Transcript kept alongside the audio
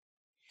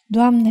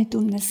Doamne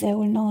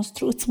Dumnezeul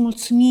nostru, îți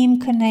mulțumim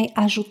că ne-ai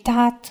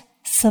ajutat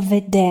să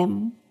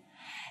vedem,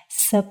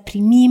 să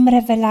primim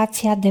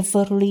revelația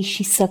adevărului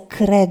și să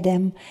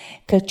credem,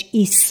 căci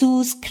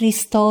Isus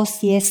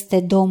Hristos este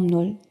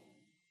Domnul.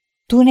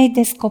 Tu ne-ai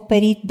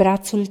descoperit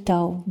brațul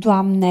Tău,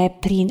 Doamne,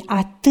 prin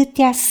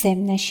atâtea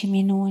semne și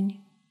minuni.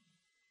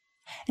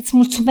 Îți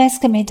mulțumesc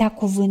că mi-ai dat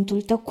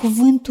cuvântul Tău,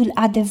 cuvântul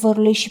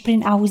adevărului și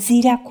prin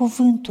auzirea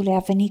cuvântului a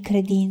venit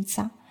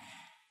credința.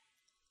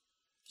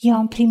 Eu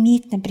am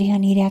primit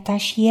neprihănirea Ta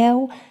și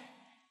eu,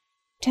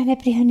 cea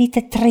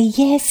neprihănită,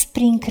 trăiesc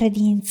prin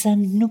credință,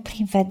 nu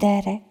prin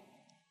vedere.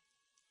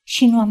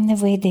 Și nu am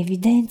nevoie de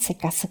evidențe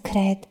ca să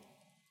cred.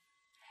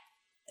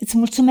 Îți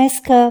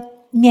mulțumesc că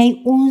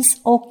mi-ai uns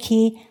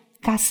ochii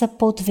ca să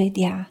pot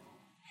vedea.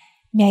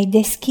 Mi-ai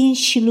deschis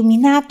și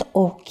luminat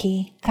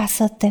ochii ca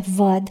să Te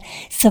văd,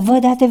 să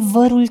văd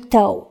adevărul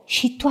Tău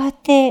și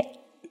toate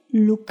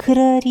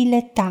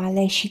lucrările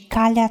Tale și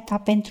calea Ta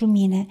pentru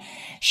mine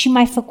și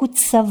m-ai făcut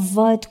să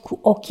văd cu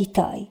ochii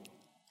Tăi.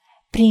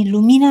 Prin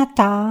lumina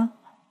Ta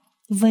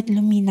văd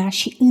lumina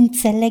și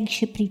înțeleg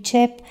și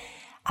pricep,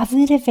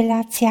 având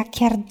revelația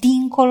chiar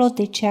dincolo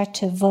de ceea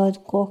ce văd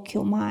cu ochii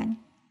umani.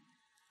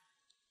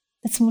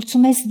 Îți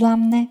mulțumesc,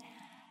 Doamne,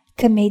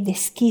 că mi-ai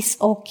deschis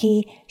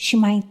ochii și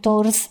m-ai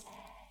întors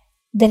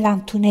de la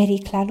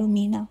întuneric la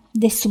lumină,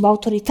 de sub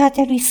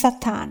autoritatea lui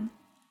Satan,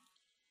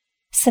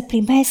 să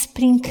primesc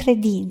prin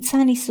credință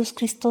în Isus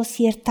Hristos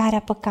iertarea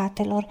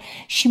păcatelor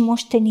și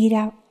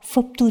moștenirea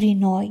făpturii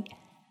noi,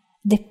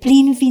 de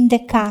plin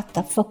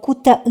vindecată,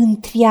 făcută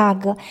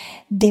întreagă,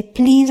 de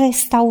plin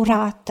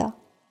restaurată,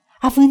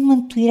 având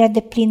mântuirea de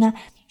plină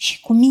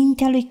și cu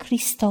mintea lui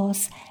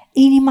Hristos,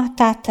 inima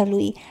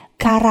Tatălui,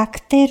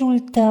 caracterul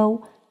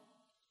Tău,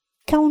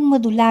 ca un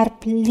mădular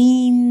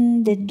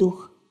plin de duh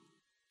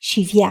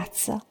și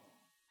viață,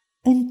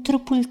 în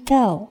trupul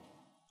Tău,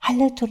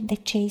 alături de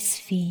cei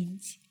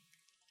sfinți.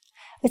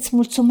 Îți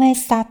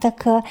mulțumesc, Tată,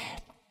 că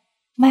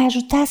m-ai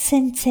ajutat să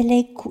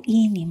înțeleg cu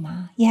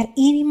inima, iar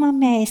inima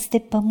mea este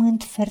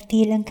pământ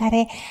fertil în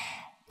care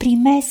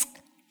primesc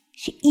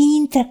și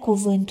intră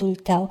cuvântul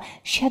Tău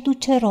și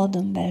aduce rod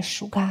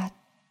înbelșugat.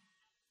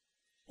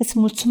 Îți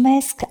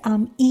mulțumesc că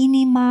am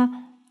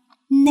inima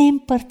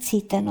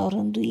neîmpărțită în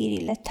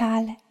orânduirile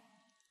Tale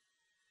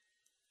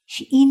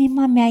și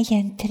inima mea e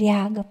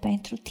întreagă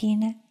pentru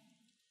Tine.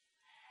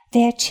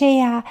 De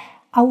aceea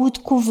aud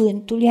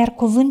cuvântul, iar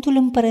cuvântul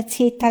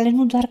Împărăției Tale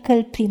nu doar că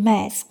îl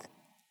primesc,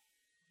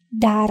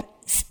 dar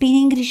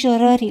spin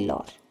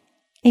îngrijorărilor,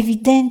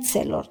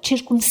 evidențelor,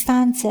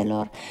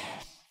 circumstanțelor,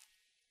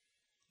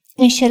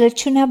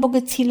 înșelăciunea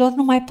bogăților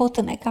nu mai pot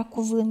îneca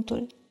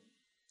cuvântul,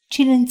 ci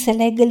îl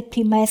înțeleg, îl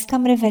primesc,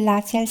 am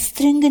revelația, îl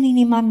strâng în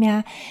inima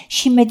mea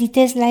și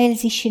meditez la el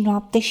zi și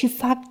noapte și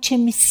fac ce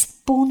mi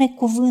spune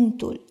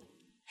cuvântul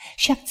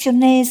și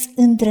acționez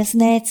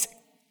îndrăzneț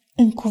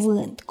în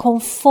cuvânt,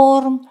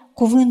 conform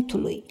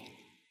cuvântului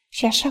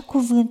și așa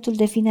cuvântul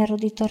devine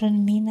roditor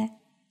în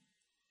mine,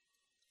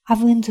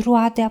 având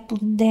roade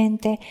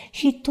abundente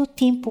și tot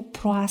timpul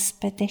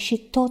proaspete și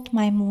tot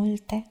mai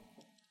multe.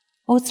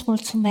 O-ți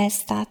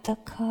mulțumesc, Tată,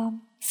 că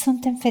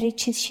suntem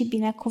fericiți și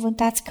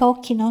binecuvântați, că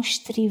ochii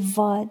noștri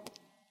văd,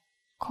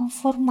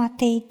 conform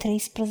Matei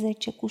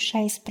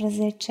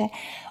 13:16,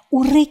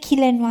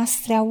 urechile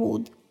noastre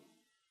aud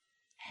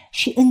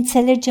și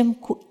înțelegem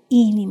cu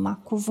inima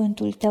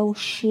cuvântul Tău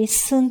și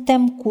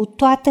suntem cu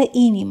toată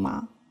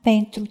inima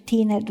pentru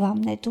Tine,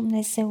 Doamne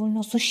Dumnezeul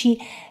nostru,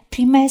 și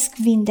primesc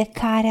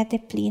vindecarea de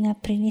plină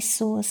prin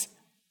Isus.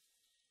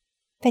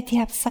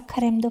 Pedeapsa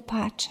care îmi dă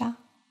pacea,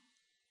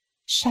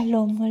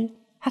 SHALOM-ul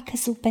a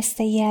căzut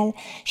peste el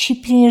și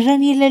prin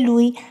rănile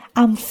lui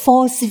am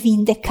fost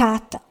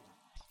vindecată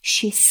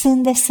și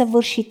sunt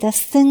desăvârșită,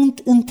 sunt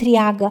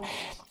întreagă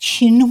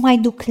și nu mai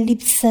duc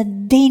lipsă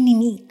de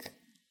nimic,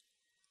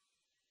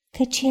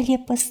 căci el e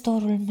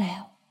păstorul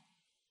meu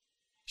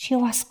și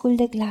eu ascult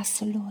de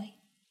glasul lui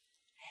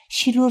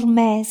și îl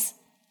urmez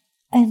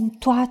în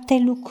toate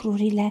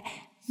lucrurile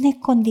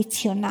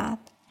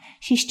necondiționat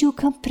și știu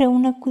că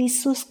împreună cu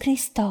Isus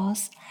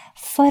Hristos,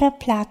 fără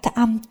plată,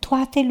 am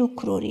toate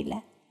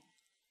lucrurile,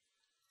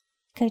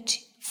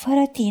 căci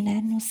fără Tine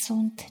nu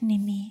sunt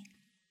nimic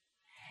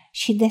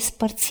și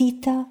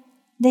despărțită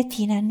de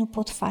Tine nu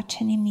pot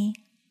face nimic,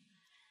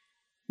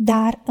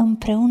 dar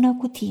împreună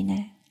cu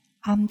Tine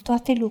am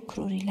toate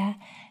lucrurile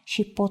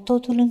și pot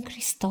totul în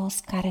Hristos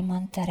care mă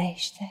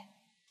întărește.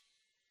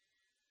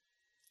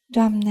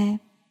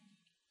 Doamne,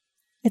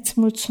 îți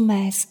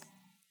mulțumesc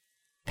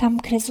că am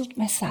crezut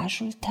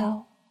mesajul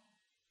Tău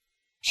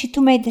și Tu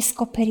mi-ai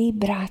descoperit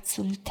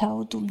brațul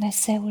Tău,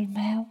 Dumnezeul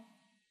meu.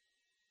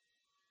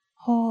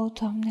 O,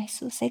 Doamne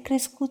Isuse, ai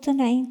crescut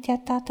înaintea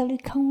Tatălui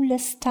ca un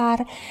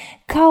lăstar,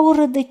 ca o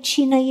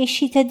rădăcină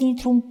ieșită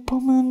dintr-un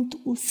pământ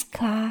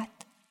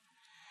uscat.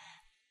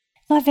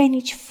 Nu aveai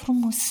nici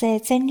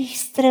frumusețe, nici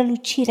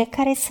strălucire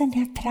care să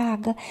ne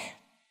atragă.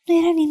 Nu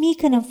era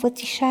nimic în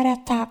înfățișarea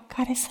Ta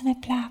care să ne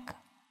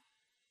placă.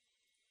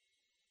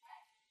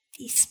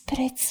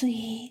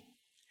 Disprețuit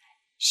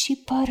și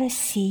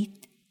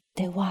părăsit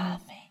de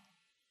oameni.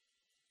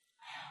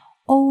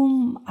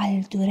 om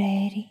al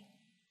durerii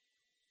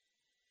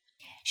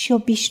și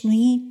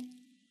obișnuit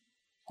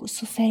cu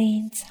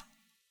suferința.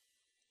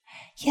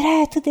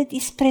 Erai atât de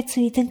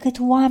disprețuit încât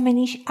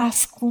oamenii își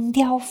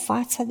ascundeau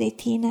fața de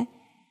tine,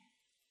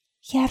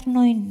 iar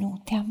noi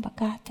nu te-am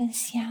băgat în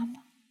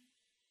seamă.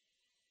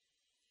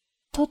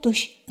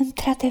 Totuși,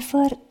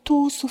 într-adevăr,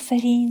 tu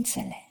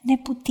suferințele,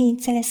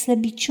 neputințele,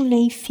 slăbiciunile,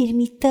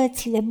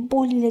 infirmitățile,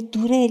 bolile,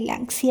 durerile,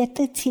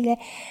 anxietățile,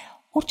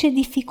 orice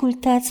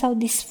dificultăți sau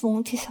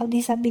disfuncții sau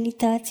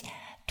dizabilități,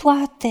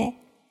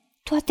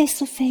 toate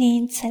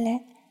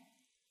suferințele,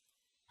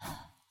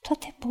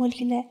 toate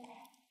bolile,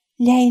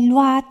 le-ai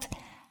luat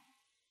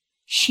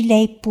și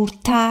le-ai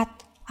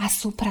purtat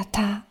asupra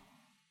ta.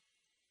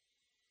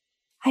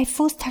 Ai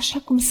fost, așa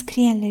cum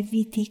scrie în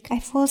Levitic, ai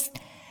fost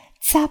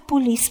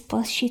țapul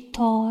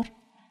ispășitor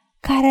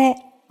care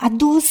a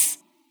dus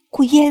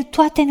cu el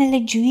toate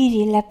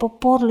nelegiuirile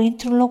poporului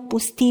într-un loc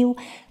pustiu.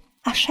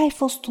 Așa ai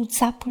fost tu,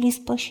 țapul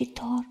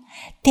ispășitor.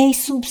 Te-ai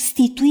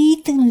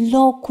substituit în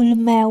locul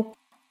meu.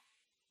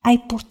 Ai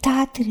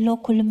purtat în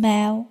locul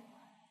meu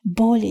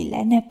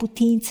bolile,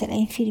 neputințele,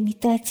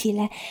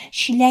 infirmitățile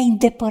și le-ai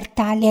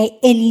îndepărtat, le-ai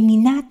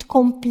eliminat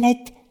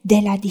complet de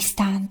la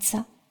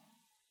distanță.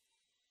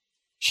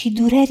 Și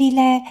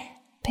durerile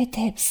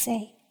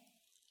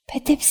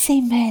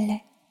pedepsei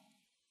mele,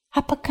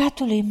 a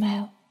păcatului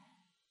meu,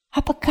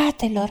 a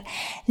păcatelor,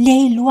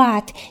 le-ai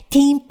luat,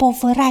 te-ai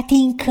împovărat,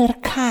 te-ai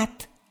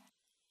încărcat,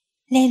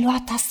 le-ai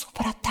luat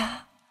asupra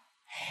ta.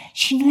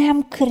 Și noi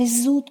am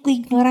crezut cu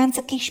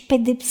ignoranță că ești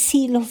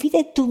pedepsit, lovit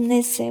de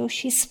Dumnezeu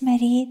și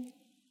smerit.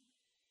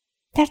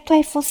 Dar tu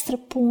ai fost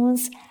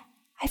răpuns,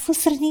 ai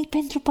fost rănit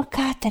pentru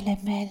păcatele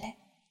mele,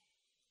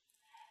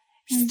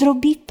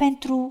 zdrobit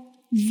pentru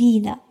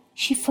vină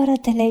și fără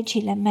de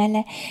legile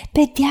mele,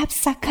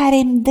 pedeapsa care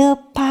îmi dă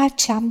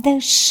pacea, îmi dă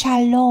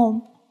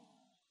shalom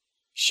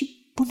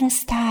și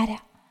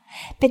bunăstarea,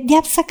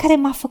 pedeapsa care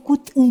m-a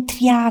făcut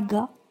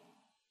întreagă,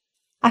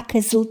 a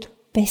căzut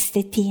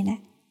peste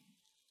tine.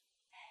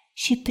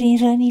 Și prin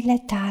rănile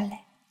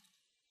tale,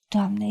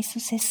 Doamne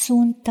Isuse,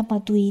 sunt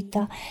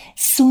tămăduită,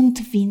 sunt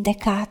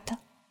vindecată.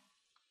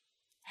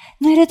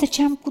 Noi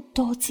rătăceam cu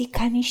toții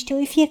ca niște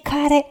oi,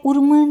 fiecare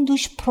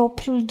urmându-și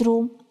propriul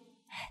drum,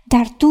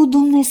 dar Tu,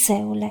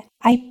 Dumnezeule,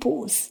 ai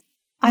pus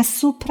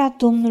asupra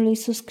Domnului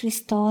Isus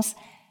Hristos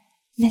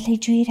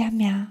nelegiuirea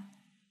mea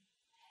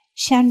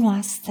și a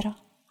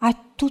noastră, a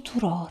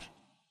tuturor.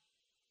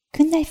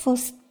 Când ai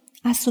fost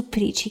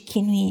asuprit și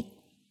chinuit,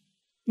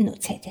 nu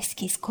ți-ai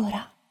deschis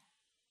gura.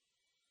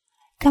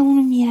 Ca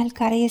un miel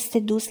care este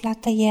dus la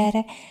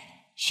tăiere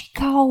și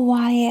ca o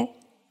oaie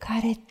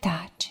care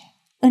tace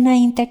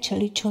înaintea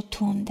celui ce o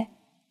tunde.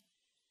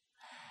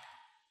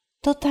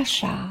 Tot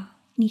așa,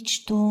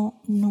 nici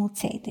tu nu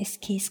ți-ai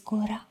deschis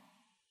gura.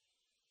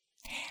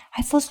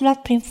 Ai fost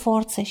luat prin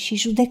forță și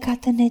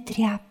judecată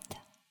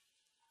nedreaptă.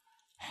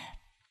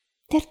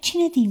 Dar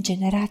cine din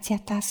generația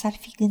ta s-ar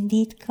fi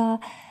gândit că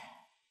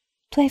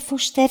tu ai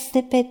fost șters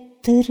de pe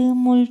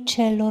tărâmul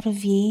celor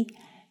vii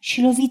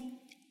și lovit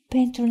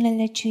pentru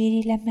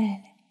nelegiuirile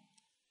mele,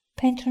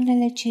 pentru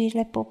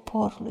nelegiuirile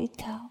poporului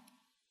tău?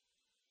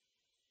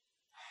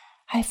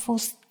 Ai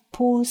fost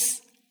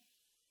pus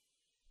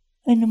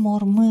în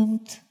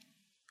mormânt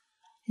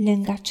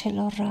lângă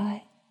celor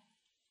răi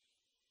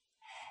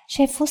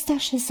și ai fost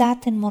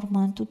așezat în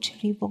mormântul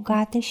celui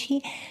bogate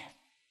și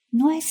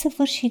nu ai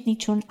săvârșit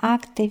niciun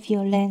act de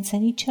violență,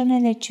 nicio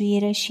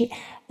nelegiuire și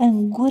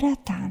în gura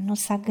ta nu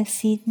s-a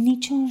găsit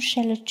nicio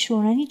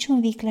înșelăciune, niciun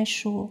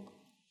vicleșug.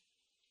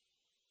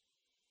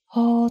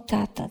 O,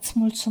 Tată, îți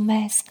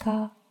mulțumesc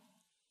că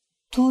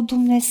Tu,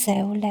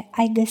 Dumnezeule,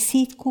 ai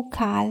găsit cu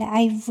cale,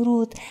 ai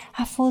vrut,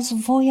 a fost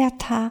voia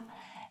Ta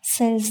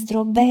să-L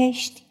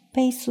zdrobești pe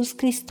Isus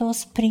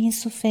Hristos prin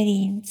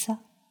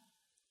suferință.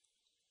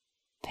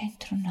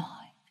 Pentru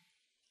noi,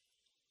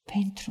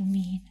 pentru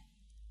mine.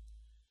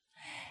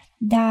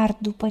 Dar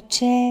după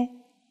ce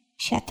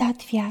și-a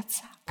dat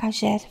viața ca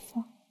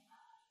jertfă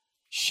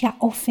și-a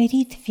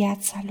oferit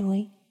viața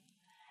Lui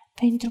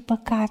pentru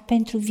păcat,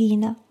 pentru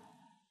vină,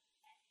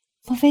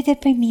 mă vede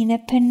pe mine,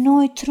 pe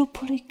noi,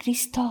 trupul lui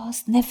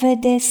Hristos, ne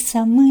vede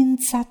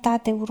sămânța Ta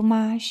de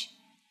urmași,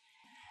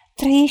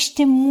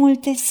 trăiește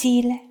multe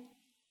zile,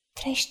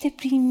 trăiește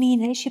prin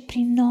mine și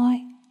prin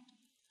noi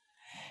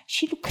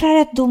și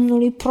lucrarea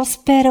Domnului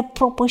prosperă,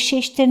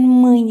 propășește în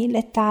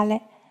mâinile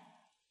Tale,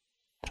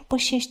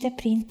 propășește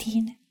prin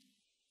Tine.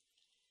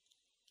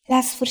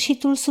 La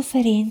sfârșitul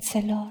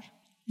suferințelor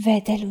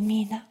vede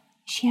lumina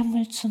și e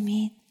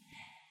mulțumit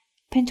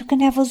pentru că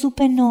ne-a văzut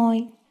pe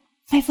noi,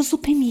 m-ai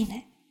văzut pe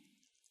mine,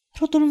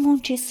 rodul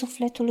muncii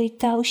sufletului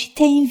Tău și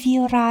Te-ai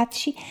înviorat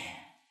și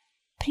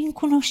prin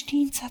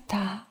cunoștința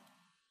Ta,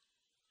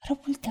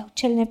 robul Tău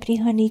cel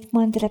neprihănit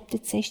mă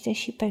îndreptățește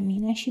și pe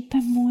mine și pe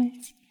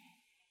mulți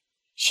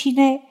și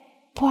ne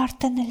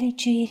poartă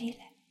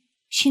nelegiuirile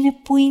și ne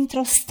pui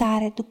într-o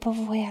stare după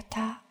voia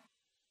Ta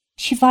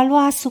și va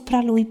lua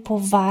asupra Lui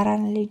povara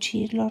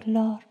nelegiuirilor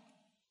lor.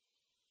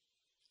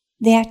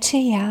 De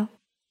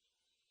aceea,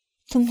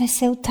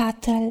 Dumnezeu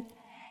Tatăl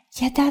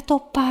I-a dat o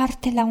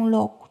parte la un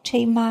loc cu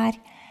cei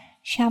mari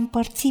și a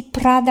împărțit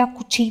prada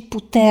cu cei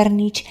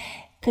puternici,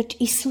 căci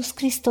Isus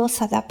Hristos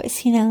a dat pe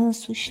sine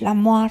însuși la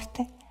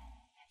moarte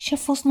și a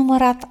fost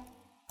numărat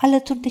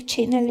alături de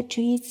cei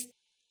nelegiuiți.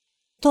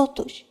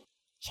 Totuși,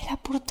 El a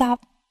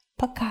purtat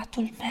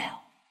păcatul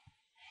meu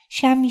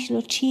și a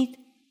mijlocit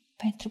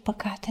pentru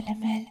păcatele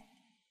mele.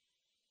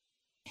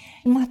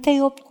 În Matei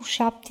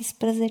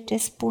 8:17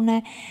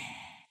 spune,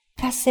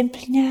 ca să se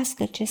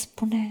împlinească ce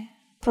spune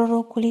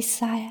prorocul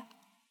Isaia,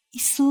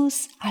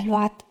 Isus a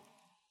luat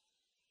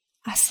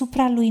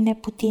asupra Lui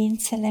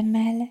neputințele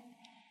mele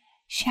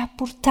și a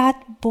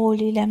purtat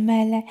bolile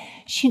mele,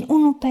 și în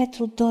 1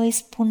 Petru 2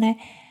 spune,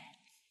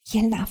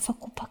 El n-a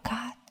făcut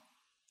păcat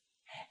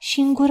și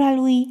în gura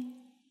Lui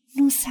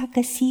nu s-a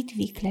găsit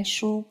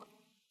vicleșug.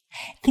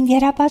 Când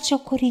era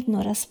batjocorit,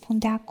 nu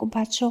răspundea cu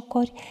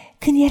batjocori,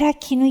 când era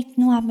chinuit,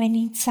 nu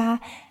amenința,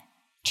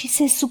 ci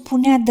se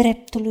supunea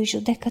dreptului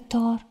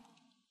judecător.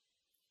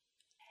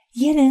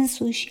 El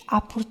însuși a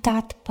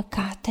purtat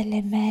păcatele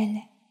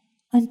mele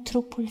în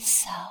trupul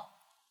Său.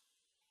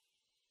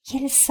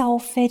 El s-a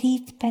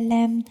oferit pe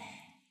lemn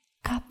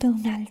ca pe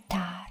un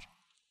altar,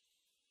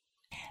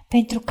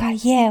 pentru ca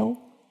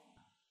eu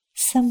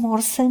să mor,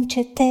 să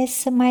încetez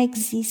să mai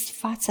exist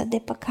față de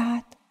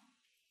păcat,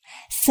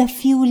 să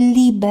fiu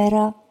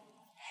liberă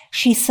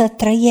și să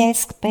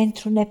trăiesc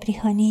pentru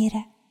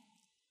neprihănire.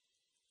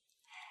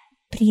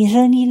 Prin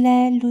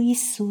rănile lui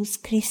Isus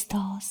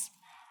Hristos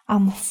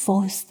am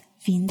fost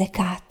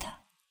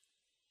vindecată.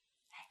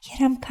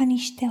 Eram ca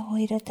niște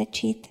oi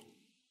rătăcite,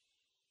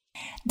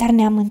 dar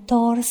ne-am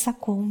întors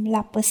acum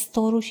la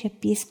păstorul și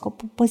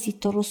episcopul,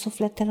 păzitorul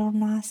sufletelor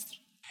noastre.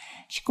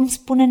 Și cum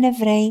spune în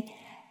Evrei,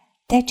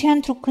 de aceea,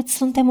 întrucât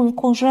suntem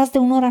înconjurați de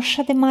un număr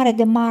așa de mare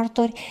de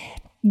martori,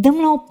 dăm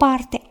la o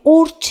parte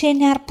orice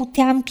ne-ar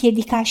putea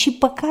împiedica și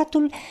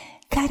păcatul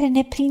care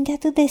ne prinde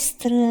atât de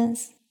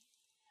strâns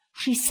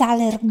și să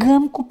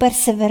alergăm cu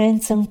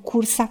perseverență în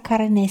cursa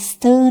care ne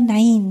stă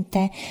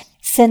înainte,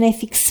 să ne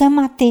fixăm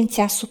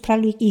atenția asupra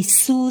lui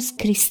Isus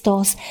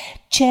Hristos,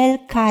 Cel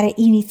care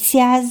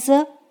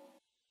inițiază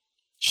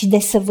și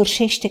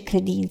desăvârșește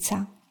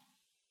credința.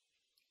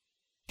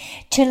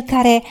 Cel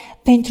care,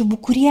 pentru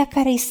bucuria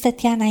care îi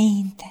stătea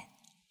înainte,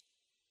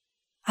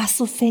 a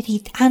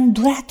suferit, a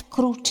îndurat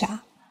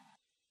crucea,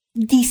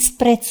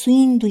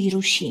 disprețuindu-i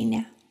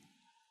rușinea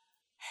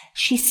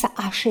și s-a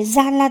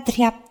așezat la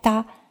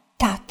dreapta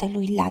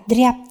Tatălui, la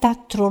dreapta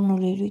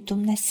tronului lui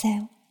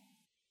Dumnezeu.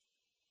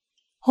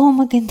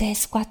 Mă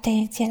gândesc cu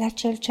atenție la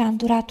Cel ce a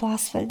îndurat o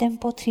astfel de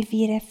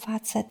împotrivire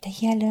față de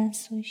El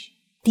însuși,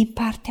 din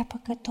partea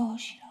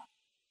păcătoșilor.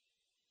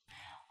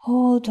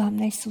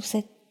 Doamne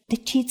Isuse,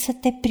 decid să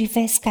Te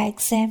privesc ca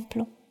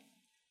exemplu,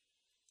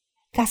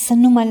 ca să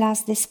nu mă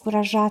las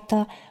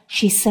descurajată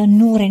și să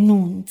nu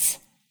renunț,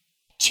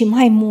 ci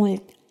mai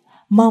mult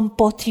mă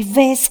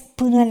împotrivesc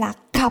până la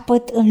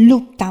capăt în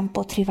lupta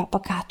împotriva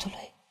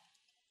păcatului.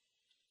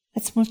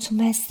 Îți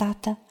mulțumesc,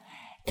 Tată,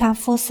 că am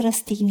fost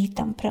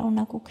răstignită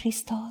împreună cu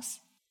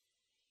Hristos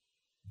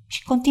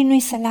și continui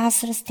să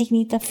las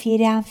răstignită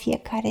firea în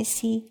fiecare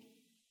zi.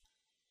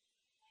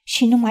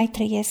 Și nu mai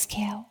trăiesc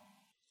eu,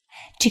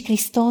 ci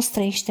Hristos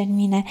trăiește în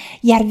mine,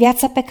 iar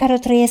viața pe care o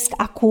trăiesc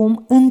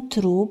acum în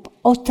trup,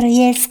 o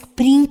trăiesc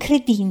prin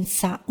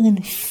credința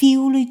în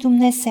Fiul lui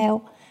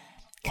Dumnezeu,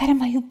 care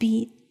m-a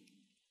iubit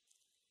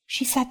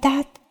și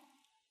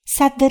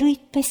s-a dăruit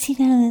pe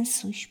sine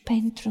însuși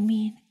pentru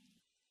mine,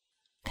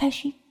 ca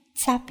și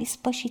țap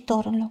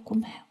ispășitor în locul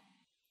meu.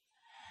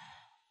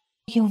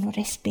 Eu nu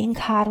resping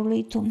harul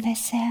lui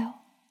Dumnezeu,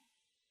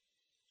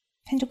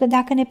 pentru că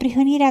dacă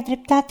neprihănirea,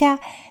 dreptatea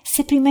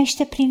se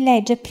primește prin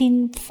lege,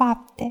 prin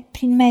fapte,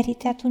 prin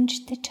merite, atunci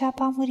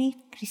degeaba a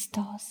murit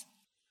Hristos.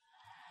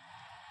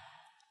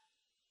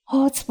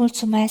 Îți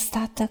mulțumesc,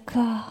 Tată,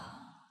 că,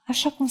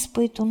 așa cum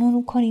spui tu în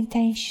 1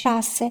 Corinteni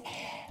 6,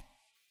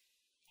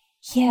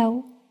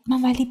 eu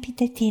m-am alipit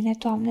de Tine,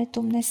 Doamne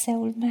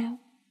Dumnezeul meu,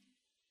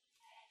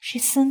 și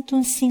sunt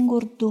un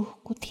singur duh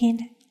cu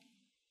Tine.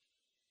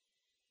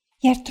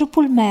 Iar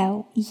trupul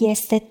meu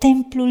este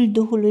templul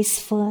Duhului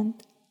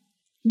Sfânt,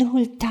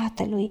 Duhul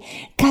Tatălui,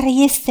 care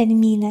este în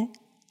mine,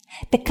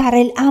 pe care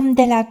îl am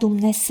de la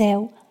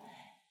Dumnezeu.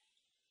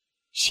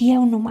 Și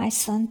eu nu mai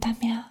sunt a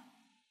mea,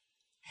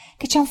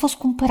 căci am fost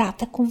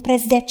cumpărată cu un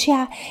preț, de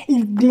aceea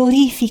îl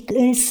glorific,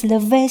 îl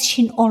slăvesc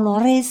și îl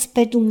onorez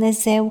pe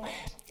Dumnezeu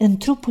în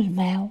trupul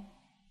meu,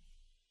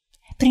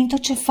 prin tot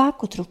ce fac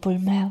cu trupul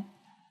meu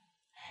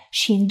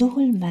și în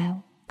Duhul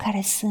meu,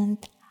 care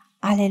sunt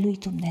ale lui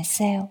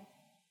Dumnezeu.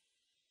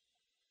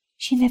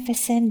 Și în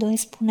Efeseni 2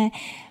 spune,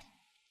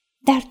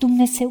 dar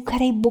Dumnezeu,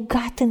 care e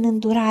bogat în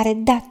îndurare,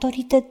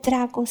 datorită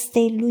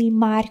dragostei Lui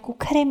mari, cu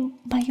care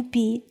m-a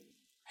iubit,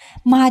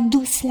 m-a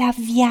adus la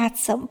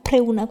viață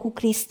împreună cu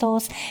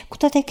Hristos, cu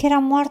toate că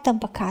eram moartă în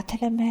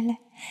păcatele mele.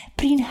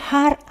 Prin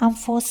har am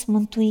fost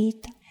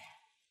mântuită.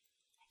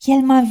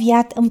 El m-a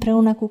înviat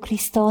împreună cu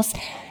Hristos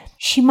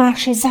și m-a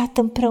așezat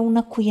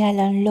împreună cu El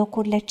în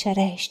locurile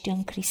cerești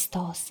în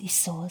Hristos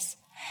Isus,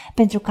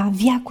 pentru ca în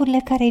veacurile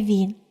care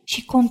vin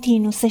și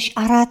continuu să-și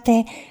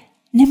arate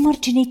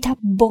nemărginita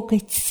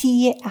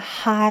bogăție a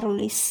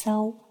harului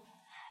său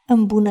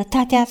în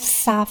bunătatea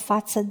sa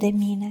față de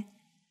mine,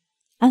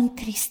 în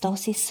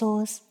Hristos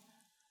Iisus.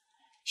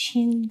 Și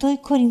în 2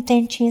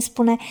 Corinteni 5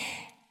 spune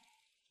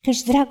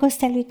căci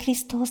dragostea lui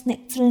Hristos ne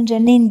strânge,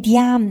 ne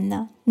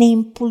îndeamnă, ne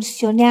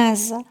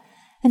impulsionează,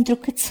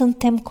 întrucât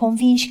suntem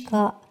convinși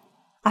că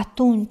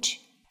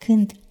atunci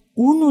când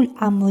unul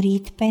a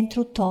murit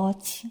pentru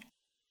toți,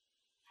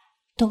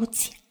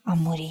 toți am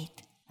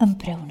murit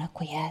împreună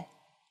cu El.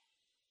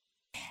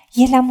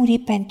 El a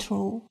murit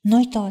pentru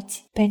noi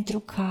toți, pentru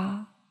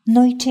ca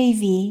noi cei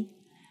vii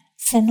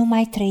să nu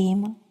mai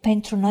trăim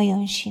pentru noi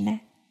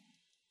înșine.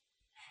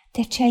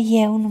 De aceea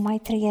eu nu mai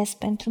trăiesc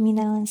pentru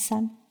mine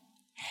însă,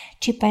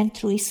 ci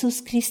pentru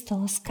Isus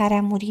Hristos care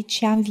a murit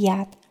și a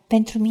înviat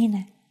pentru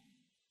mine.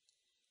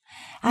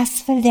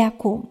 Astfel de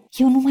acum,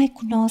 eu nu mai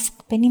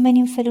cunosc pe nimeni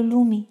în felul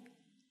lumii.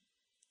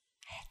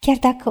 Chiar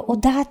dacă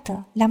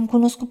odată l-am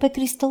cunoscut pe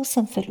Hristos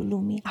în felul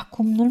lumii,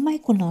 acum nu-L mai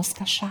cunosc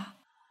așa.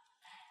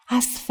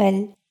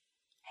 Astfel,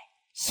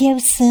 eu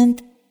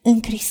sunt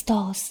în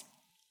Hristos.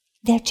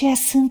 De aceea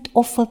sunt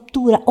o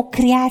făptură, o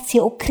creație,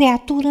 o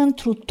creatură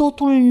întru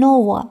totul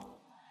nouă.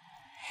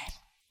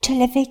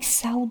 Cele vechi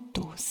s-au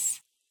dus.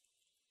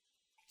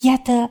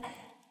 Iată,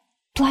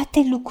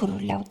 toate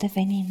lucrurile au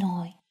devenit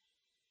noi.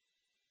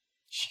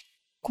 Și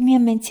cum e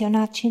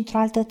menționat și într-o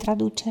altă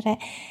traducere,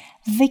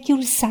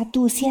 vechiul s-a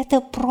dus, iată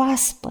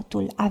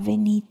proaspătul a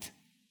venit,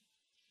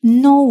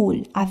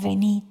 noul a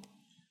venit.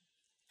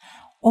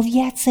 O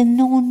viață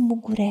nouă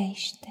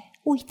înmugurește,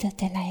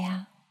 uită-te la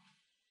ea.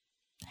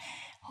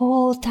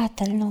 O,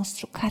 Tatăl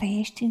nostru care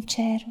ești în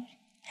ceruri,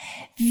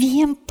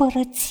 vie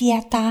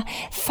împărăția ta,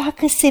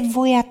 facă-se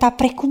voia ta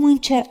precum în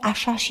cer,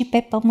 așa și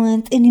pe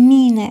pământ, în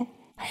mine,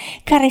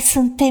 care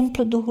sunt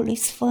templul Duhului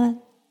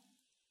Sfânt.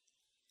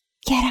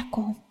 Chiar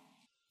acum,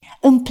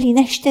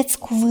 împlinește-ți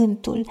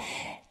cuvântul,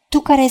 tu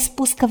care ai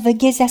spus că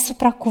veghezi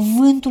asupra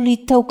cuvântului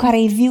tău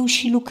care e viu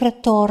și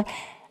lucrător,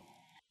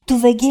 tu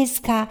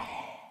veghezi ca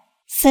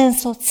să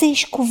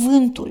însoțești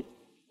cuvântul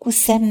cu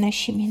semne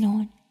și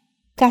minuni,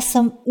 ca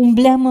să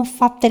umblăm în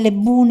faptele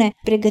bune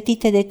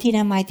pregătite de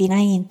tine mai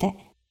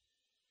dinainte.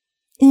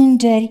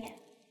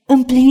 Îngeri,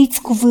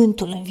 împliniți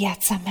cuvântul în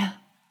viața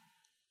mea.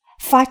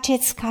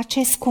 Faceți ca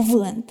acest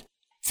cuvânt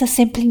să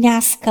se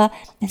împlinească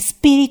în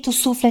spiritul,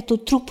 sufletul,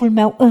 trupul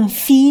meu, în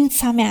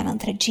ființa mea în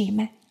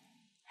întregime.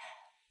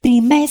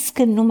 Primesc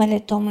în numele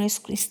Domnului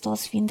Isus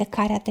Hristos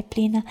vindecarea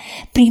deplină.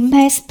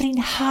 Primesc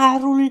prin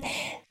harul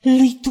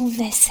lui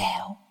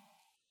Dumnezeu.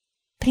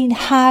 Prin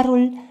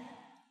harul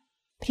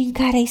prin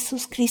care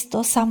Isus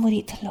Hristos a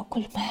murit în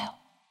locul meu.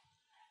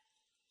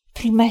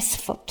 Primesc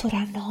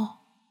făptura nouă.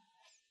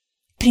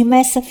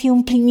 Primesc să fiu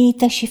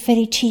împlinită și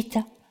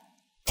fericită,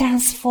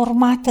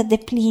 transformată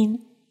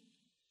deplin,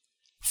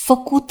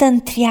 făcută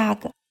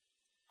întreagă,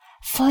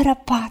 fără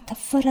pată,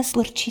 fără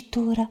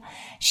zbârcitură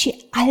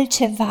și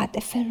altceva de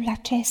felul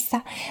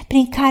acesta,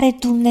 prin care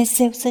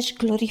Dumnezeu să-și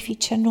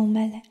glorifice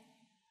numele.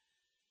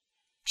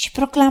 Și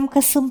proclam că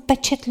sunt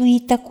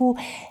pecetluită cu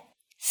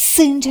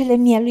sângele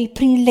mielui,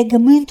 prin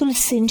legământul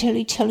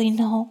sângelui celui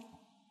nou.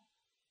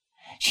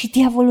 Și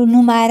diavolul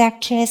nu mai are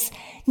acces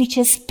nici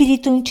în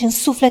spiritul, nici în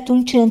sufletul,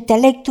 nici în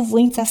intelectul,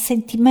 voința,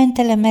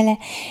 sentimentele mele,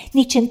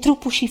 nici în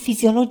trupul și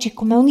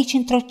fiziologicul meu, nici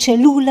într-o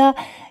celulă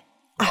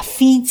a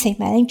ființei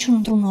mele, nici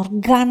într-un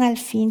organ al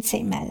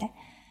ființei mele.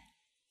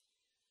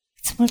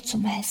 Îți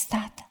mulțumesc,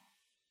 Tată,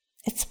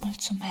 îți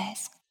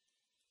mulțumesc,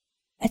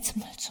 îți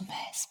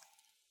mulțumesc.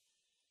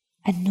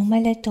 În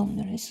numele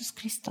Domnului Isus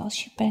Hristos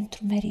și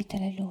pentru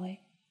meritele Lui.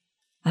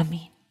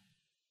 Amin.